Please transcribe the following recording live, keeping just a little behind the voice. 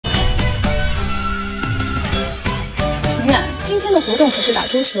秦冉，今天的活动可是打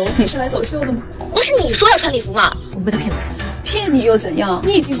桌球，你是来走秀的吗？不是你说要穿礼服吗？我被他骗了。骗你又怎样？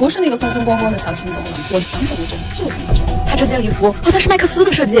你已经不是那个风风光光的小秦总了。我想怎么整就怎么整。他这件礼服好像是麦克斯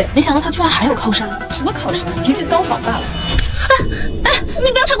的设计，没想到他居然还有靠山。什么靠山？一件高仿罢了。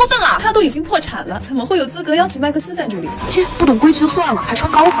你不要太过分了。他都已经破产了，怎么会有资格邀请麦克斯赞助礼服？切，不懂规矩就算了，还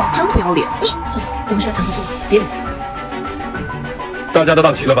穿高仿，真不要脸。你算了，我们是来谈合作，别理他。大家都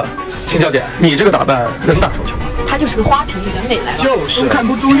到齐了吧？秦小姐，你这个打扮能打桌球吗？她就是个花瓶，原美来了，就是看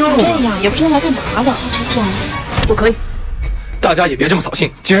不住用。这样也不知道来干嘛的。我可以。大家也别这么扫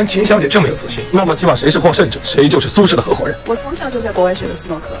兴，既然秦小姐这么有自信，那么今晚谁是获胜者，谁就是苏轼的合伙人。我从小就在国外学的斯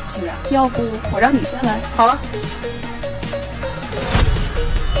诺克，秦冉，要不我让你先来？好了。